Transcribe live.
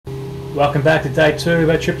Welcome back to day 2 of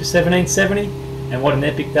our trip to 1770, and what an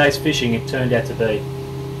epic day's fishing it turned out to be.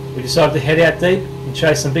 We decided to head out deep and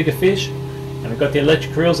chase some bigger fish, and we got the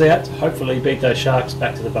electric reels out to hopefully beat those sharks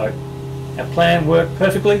back to the boat. Our plan worked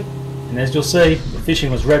perfectly, and as you'll see, the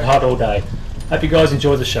fishing was red hot all day. Hope you guys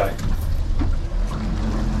enjoy the show.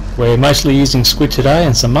 We're mostly using squid today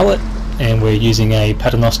and some mullet, and we're using a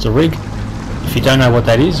paternoster rig. If you don't know what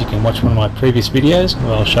that is, you can watch one of my previous videos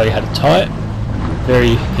where I'll show you how to tie it.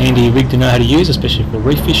 Very handy rig to know how to use, especially for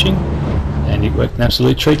reef fishing, and it worked an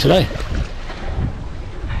absolute treat today.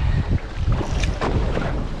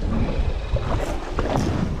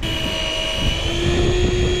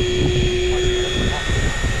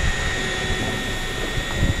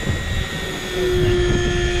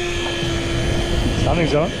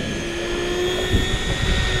 Something's on.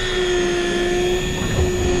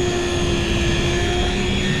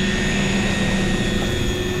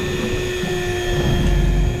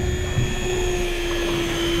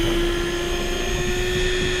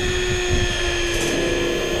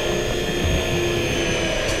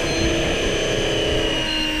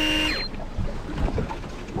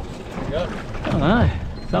 I don't know,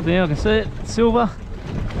 something I can see it, silver.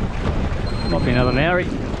 Might be another Maori.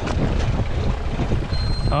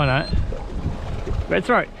 Oh no,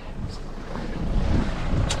 Redthroat.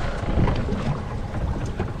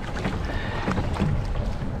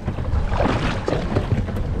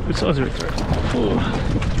 Good size of Redthroat.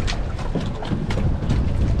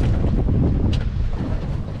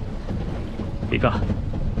 Bigger.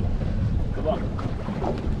 Come on.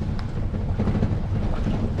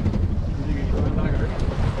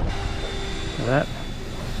 Look at that.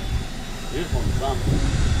 Beautiful in the sun.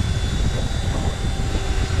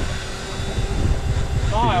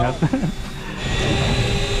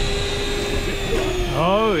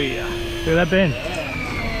 Oh yeah, look at that bend.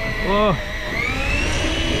 Whoa.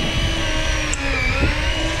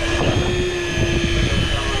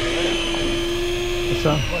 What's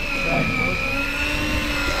up?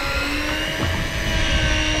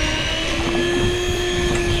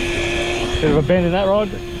 Bit of a bend in that rod.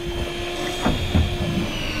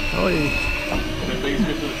 Oh yeah.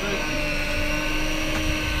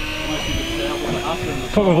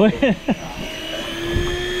 Probably.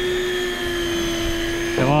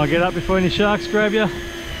 Come on, get up before any sharks grab you.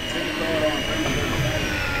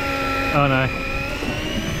 Oh no.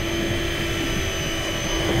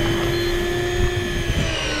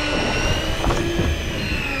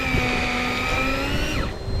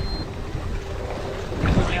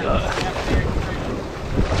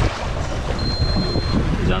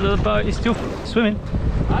 He's under the boat, he's still swimming.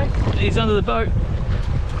 He's under the boat.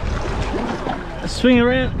 Swing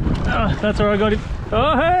around. Oh, that's where I got him.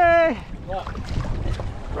 Oh, hey! What?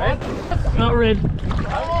 Red? Not red.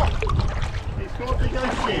 Oh, he's got to go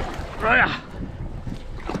ship. Right.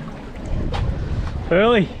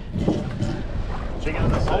 Early.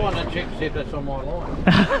 I want to check to see if that's on my line.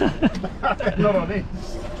 Not on this.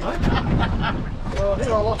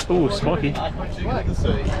 Oh, spiky.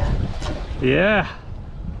 Yeah.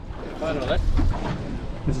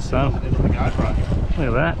 There's the sun. Look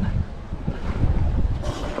at that.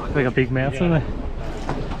 They got big mouths, don't they?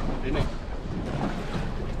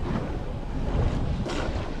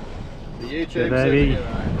 The YouTube baby.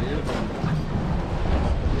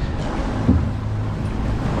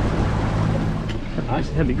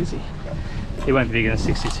 How big is he? He won't be bigger than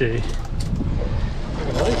 62.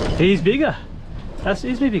 He's bigger.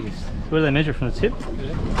 He's the biggest. Where do they measure from the tip?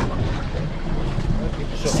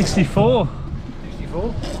 64.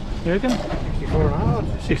 64? You reckon? 64 and a half.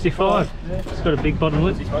 65. Yeah. It's got a big bottom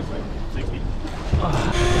lip. 60. Oh.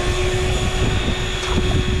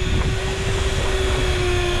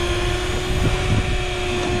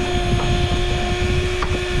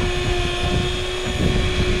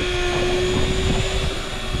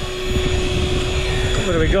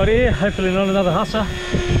 What do we got here? Hopefully not another husser.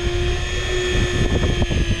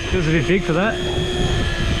 Feels a bit big for that.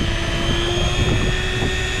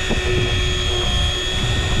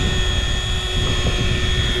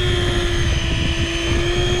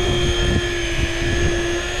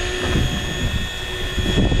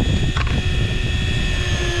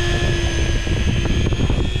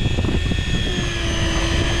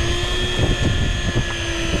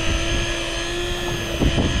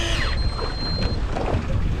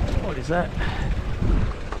 What is that?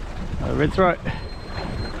 A redthroat.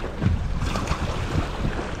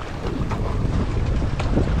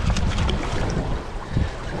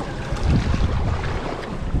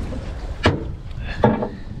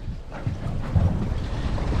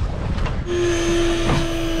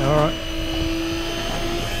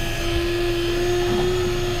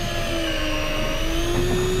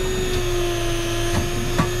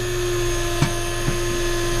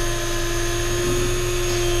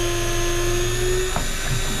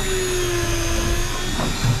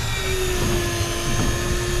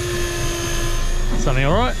 Something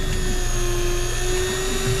all right?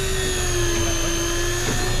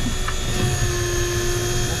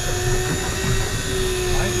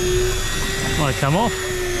 Might come off.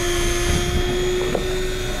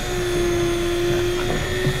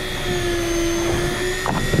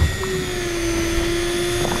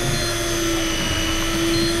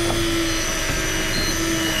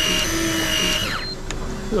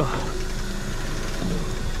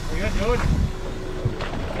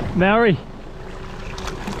 Maori.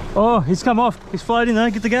 Oh, he's come off. He's floating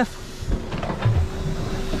though. Get the gaff.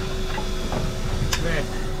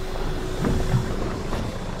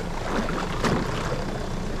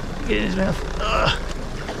 Get in his mouth.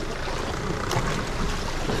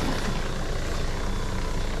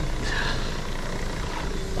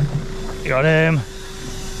 Got him.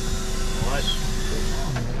 Nice.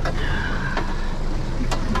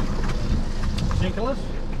 Sinkerless?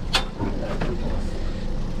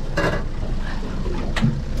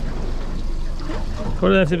 What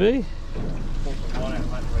did that have to be?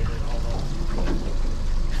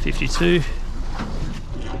 52.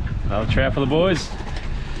 Another trout for the boys.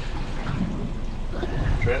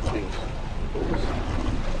 Trout things.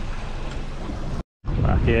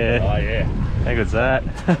 Fuck yeah. Oh yeah. How good's that?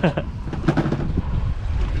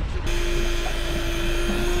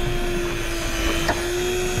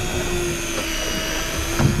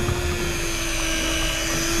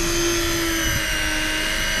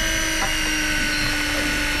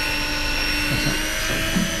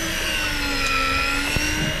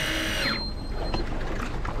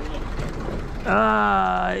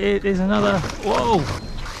 Ah, it is another. Whoa!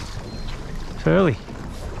 Pearly.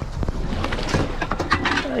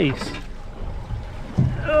 Nice.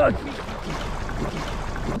 Oh.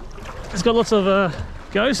 It's got lots of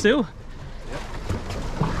go still. Yep.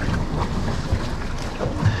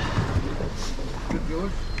 Good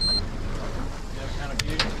George. Yeah, kind of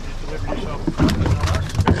you just deliver yourself.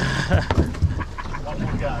 One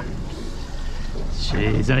more go.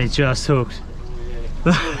 Jeez, only just hooked.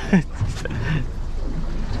 Oh, yeah.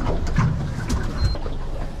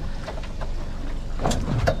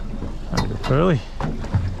 Pearly.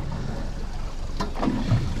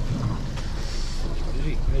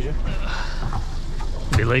 Easy, measure.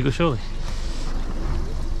 Be legal surely.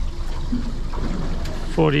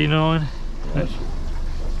 49. Nice.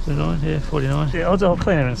 49, yeah, 49. Yeah, I'll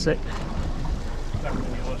clean it in a sec.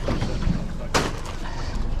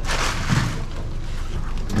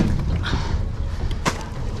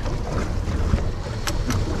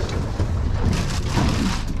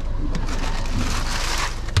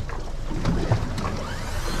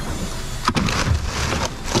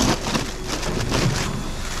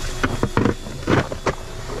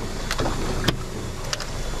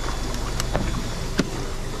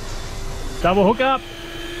 Double hook up.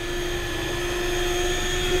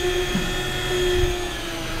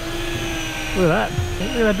 Look at that. Look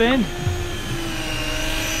at that bend.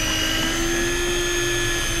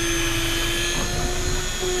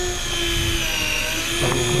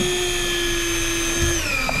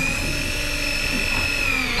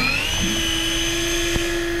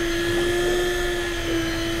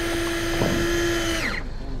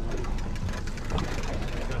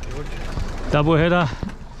 Double header.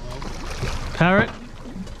 Parrot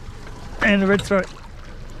and a redthroat.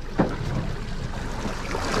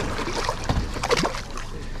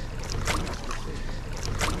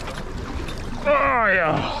 Oh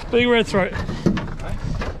yeah, big redthroat.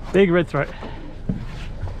 Big redthroat.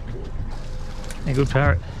 And good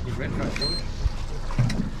parrot. Big redthroat, George.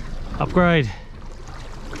 Upgrade.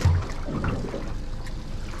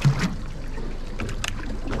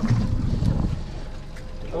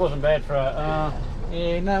 It wasn't bad for a.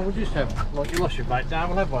 Yeah, no, we'll just have, like, you lost your bait, Dan,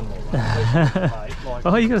 we'll have one more. Like,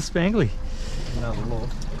 Oh, you got a spangly. another lot.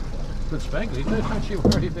 Good spangly, don't you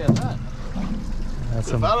worry about that.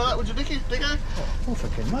 That's Good photo of that, would you, Dicko? Oh, of course I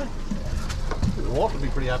can, mate. The wife would be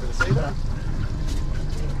pretty happy to see that.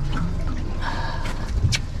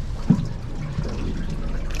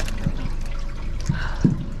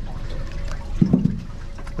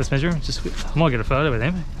 Let's measure him. Just, I might get a photo with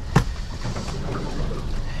him.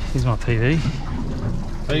 Here's my PB.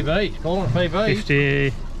 PB, call it PB. 50.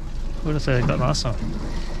 What did I say I got last time?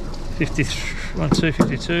 53,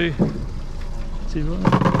 52.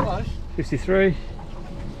 Close. 53.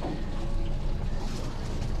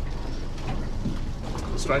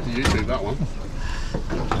 Straight to YouTube, that one.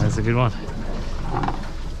 That's a good one.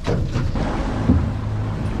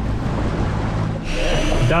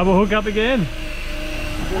 Double hook up again.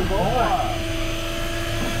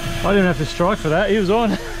 I didn't have to strike for that, he was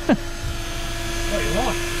on. What do you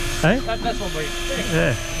want? Hey? That's what we expect.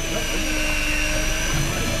 Yeah.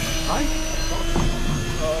 Hey?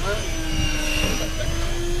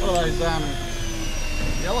 What are those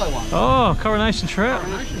yellow ones? Oh, coronation trout.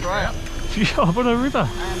 Coronation trout. Up on a river.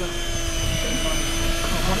 And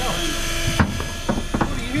what else?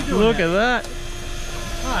 What are you doing? Look at that.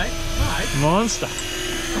 Mate. Monster.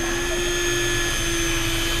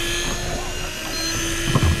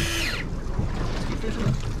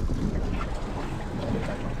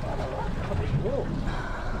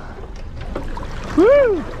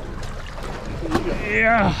 Woo!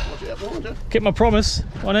 Yeah. Kept my promise,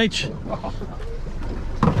 one each.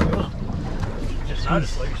 Just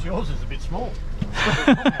noticed, Lucas, yours is a bit small. Just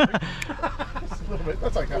a little bit.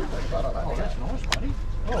 That's okay. Oh, that's nice, buddy.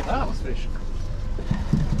 Oh, that was fish.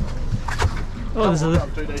 Oh, there's a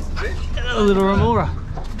Two decent fish. little remora.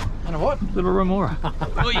 And a what? Little remora.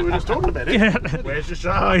 We were just talking about it. Yeah. Where's your Oh,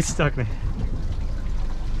 shark? he stuck me.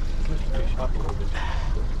 Lift the fish up a little bit.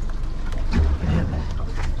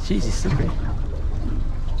 Jeez, he's slippery.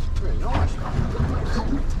 Very nice.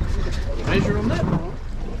 Measure on that.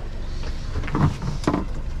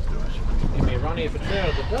 Give me a run here for trout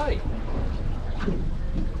of the day.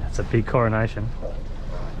 That's a big coronation.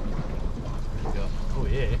 Oh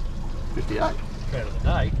yeah, 58. trout of the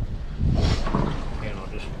day. And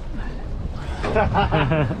I'll just...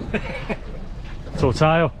 It's all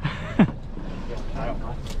tail. Just tail,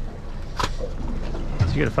 mate. Did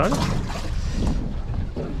you get a photo?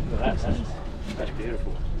 Look at that, that's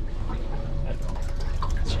beautiful.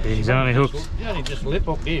 Jeez, he's only hooked. You only just lip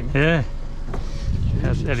hooked him. Yeah.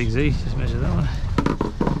 How's easy? Just measure that one.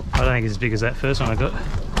 I don't think it's as big as that first one I got.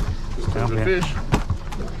 Still good fish.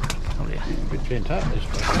 Oh, yeah. Bit bent up this way.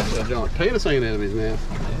 That's a giant penis hanging out of his mouth.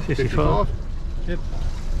 55. Yep.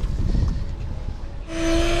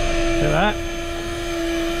 Look at that.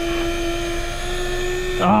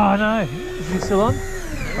 Oh no, is he still on?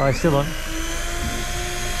 Oh, he's still on.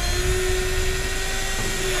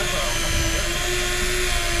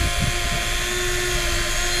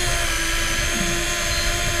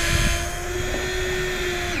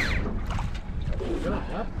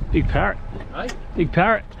 Big parrot. Hey? Big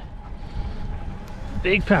parrot.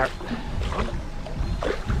 Big parrot.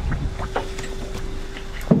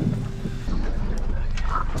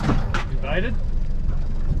 You baited?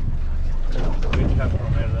 Good come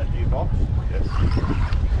from out of that new box. Yes.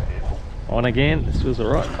 On again, this feels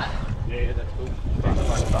alright. Yeah, that's cool. Yeah,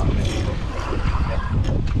 that's something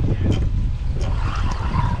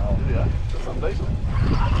decent.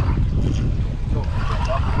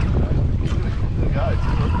 There you go.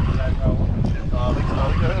 I think so.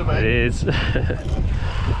 It is.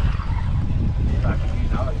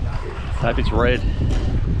 Hope it's red.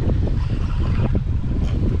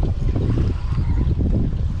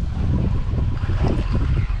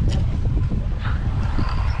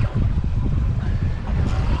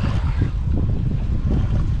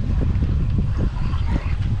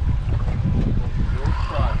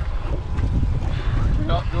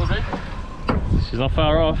 She's not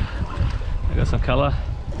far off. I got some colour.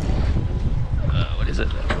 What is it?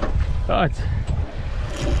 Oh,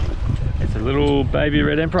 it's a little baby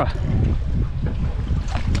red emperor.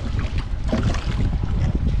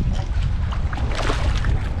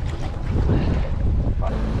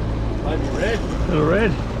 Baby red. Little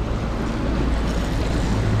red.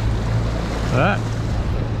 That.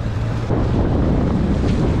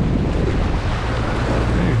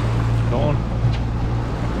 Come on.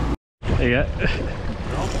 There you go.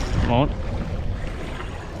 Come on.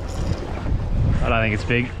 I don't think it's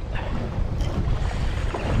big.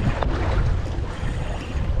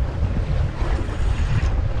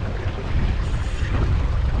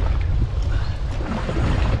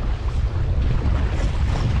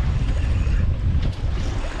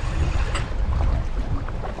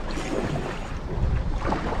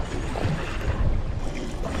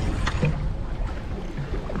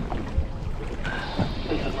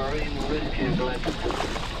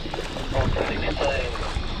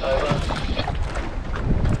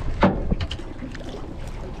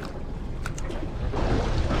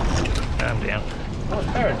 Calm down. Nice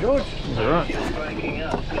parrot, George. It's alright. Breaking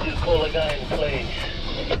up. Could you call again, please?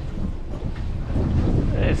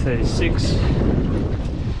 There's 36.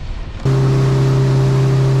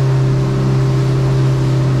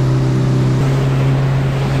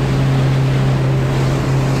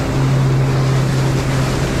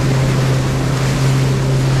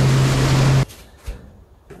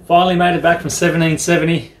 Finally made it back from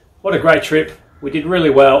 1770. What a great trip. We did really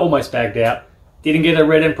well, almost bagged out. Didn't get a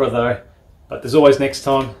red emperor though, but there's always next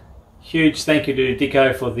time. Huge thank you to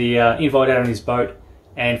Dicko for the invite out on his boat,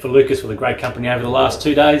 and for Lucas for the great company over the last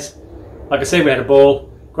 2 days. Like I said, we had a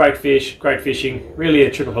ball. Great fish, great fishing, really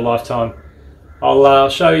a trip of a lifetime. I'll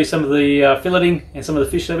show you some of the filleting and some of the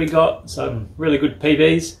fish that we got, some really good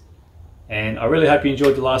PBs, and I really hope you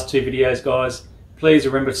enjoyed the last 2 videos, guys. Please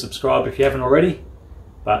remember to subscribe if you haven't already,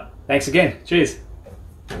 but thanks again, cheers.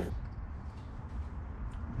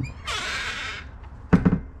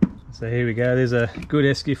 So here we go, there's a good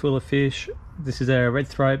esky full of fish. This is our red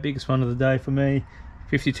throat, biggest one of the day for me,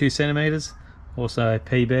 52 centimeters, also a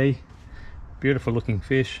PB. Beautiful looking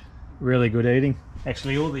fish, really good eating.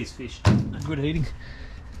 Actually all these fish are good eating.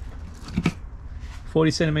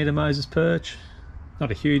 40 centimeter Moses perch,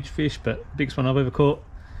 not a huge fish but the biggest one I've ever caught.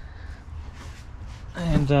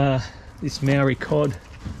 And this Maori cod,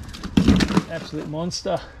 absolute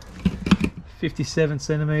monster, 57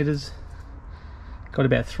 centimeters. Got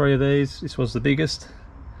about 3 of these, this was the biggest.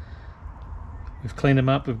 We've cleaned them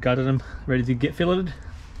up, we've gutted them, ready to get filleted.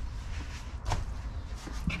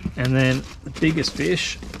 And then the biggest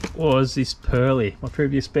fish was this pearly, my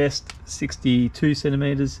previous best, 62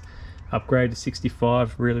 centimeters, upgraded to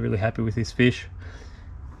 65. Really happy with this fish.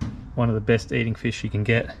 One of the best eating fish you can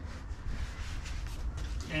get.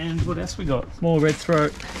 And what else we got? More red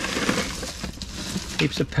throat,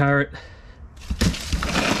 heaps of parrot,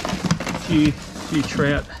 a few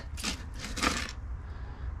trout.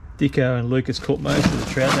 Dicko and Lucas caught most of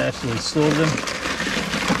the trout, they absolutely slaughtered them.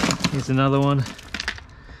 Here's another one.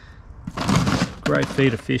 Great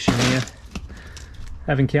feed of fish in here.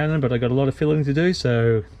 Haven't counted them, but I got a lot of filleting to do,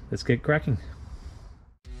 so let's get cracking.